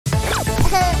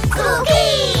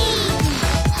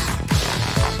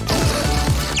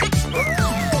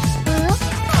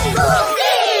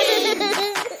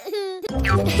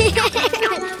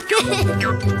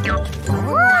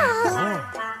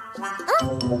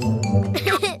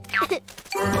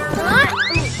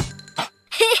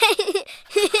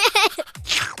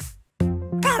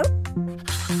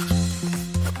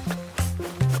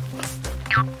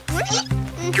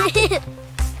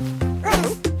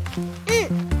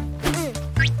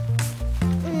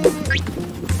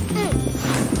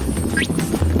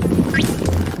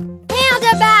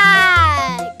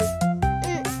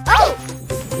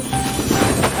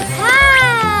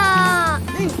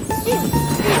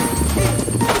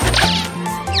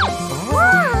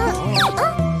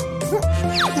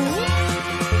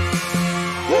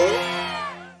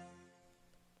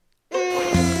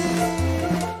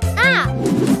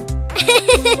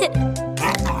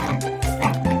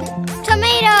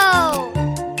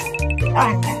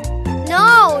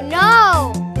No,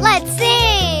 no. Let's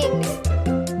sing.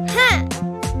 Huh.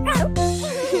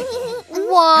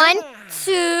 1,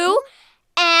 2,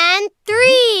 and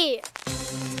 3.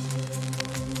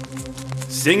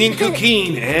 Singing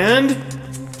Cuquin and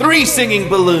 3 singing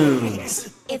balloons.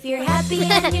 If you're happy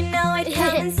and you know it,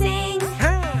 come and sing.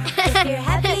 If you're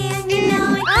happy and you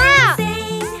know it, come and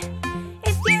sing.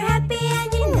 If you're happy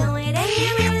and you know it and you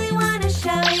really want to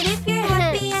show it. If you're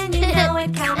happy and you know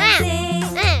it, come and sing.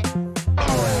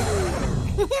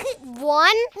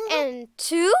 1 and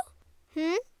 2.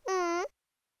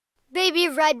 Baby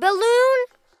red balloon.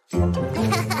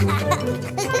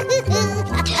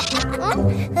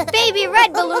 Baby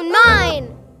red balloon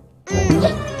mine.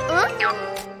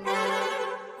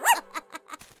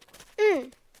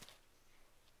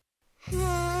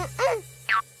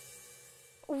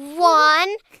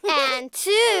 1 and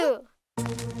 2.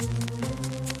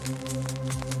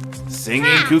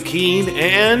 Singing Cuquin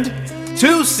and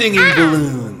 2 singing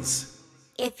balloons.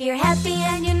 If you're happy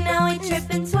and you know it, trip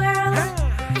and swirl.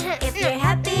 If you're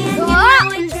happy and you know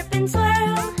it, trip and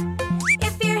swirl.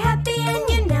 If you're happy and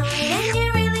you know it and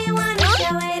you really want to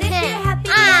show it. If you're happy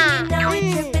and you know it,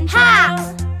 trip and swirl.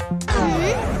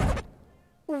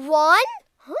 1?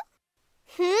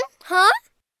 Huh?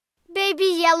 Baby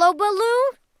yellow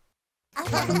balloon?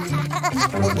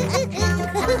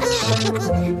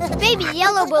 Baby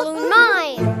yellow balloon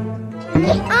mine.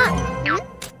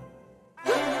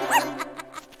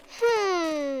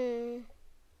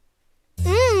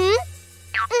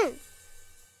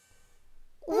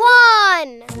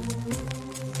 1.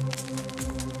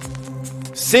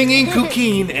 Singing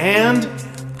Cuquin and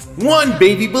 1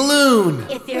 baby balloon.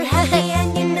 If you're happy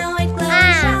and you know it, glow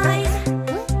and shine.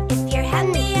 If you're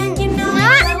happy and you know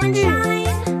it, glow and shine.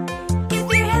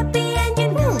 If you're happy and you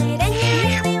know it and you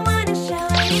really want to show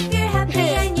it. If you're happy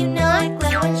and you know it,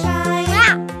 glow and shine.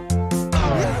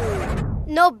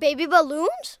 No baby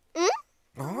balloons?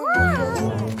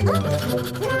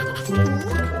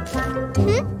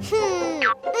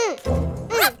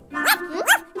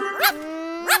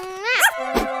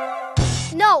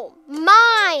 No,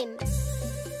 mine.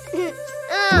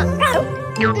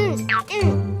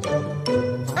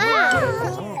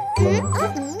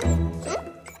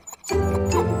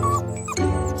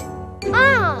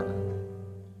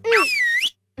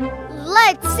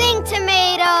 Let's sing,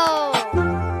 tomato.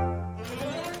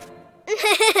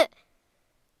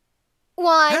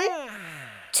 1,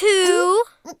 2,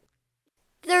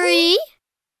 3,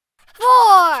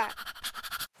 4.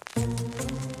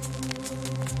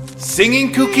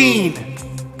 Singing Cuquin,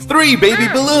 3 baby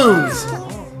balloons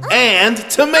and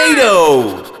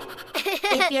tomato.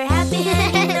 If you're happy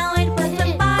and you know it, put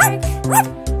them bark.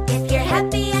 If you're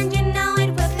happy and you know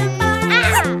it, put them bark.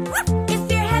 If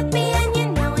you're happy and you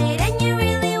know it and you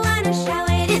really want to show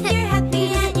it. If you're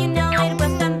happy and you know it,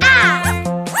 put them bark.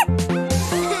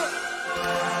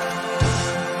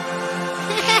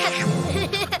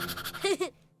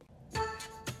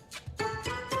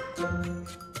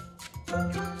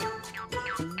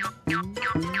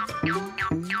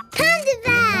 Candy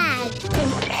bag.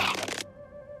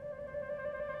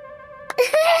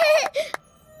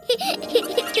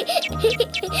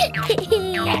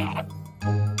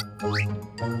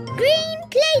 Green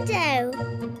Play-Doh.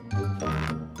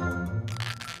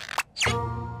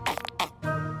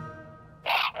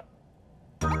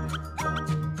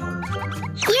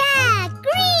 Yeah,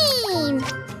 green.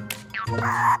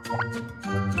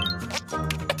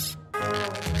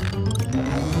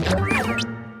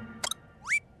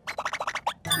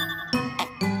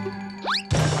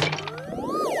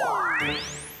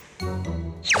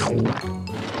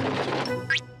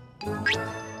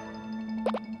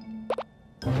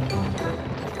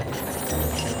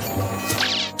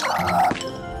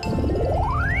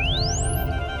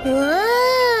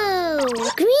 Whoa!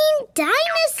 Green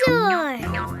dinosaur!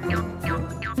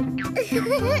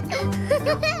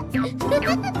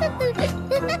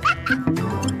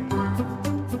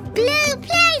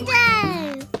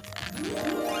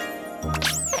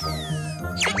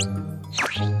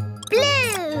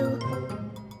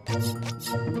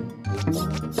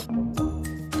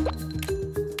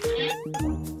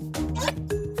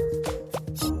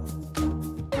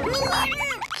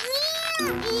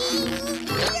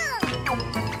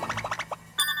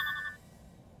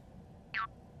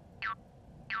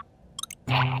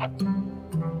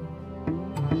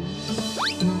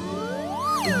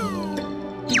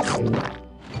 Oh,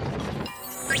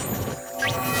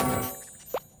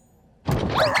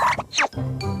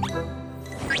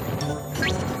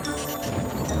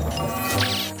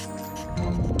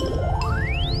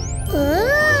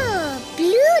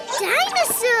 blue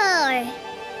dinosaur!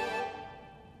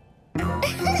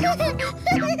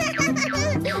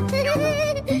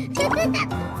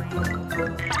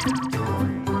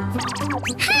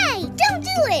 Hey, don't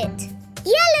do it!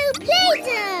 Yellow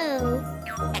Play-Doh!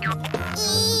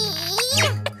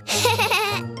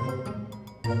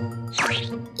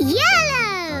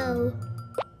 Yellow!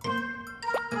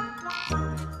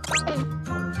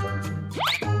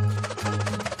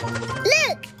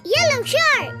 Look! Yellow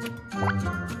shark!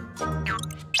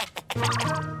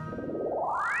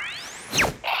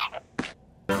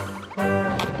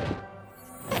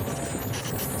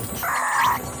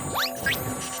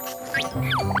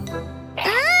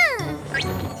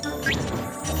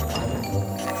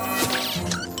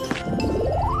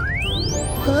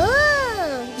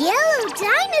 Oh, yellow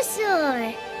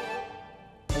dinosaur!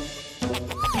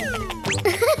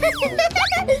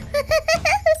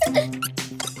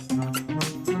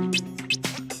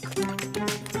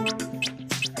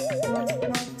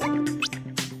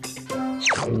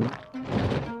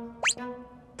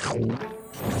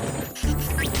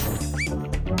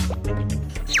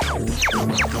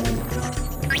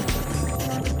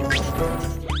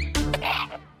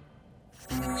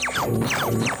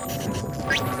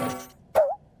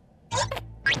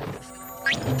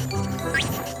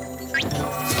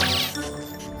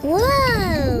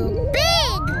 Whoa!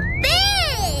 Big!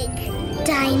 Big!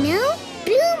 Dino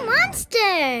Blue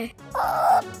Monster!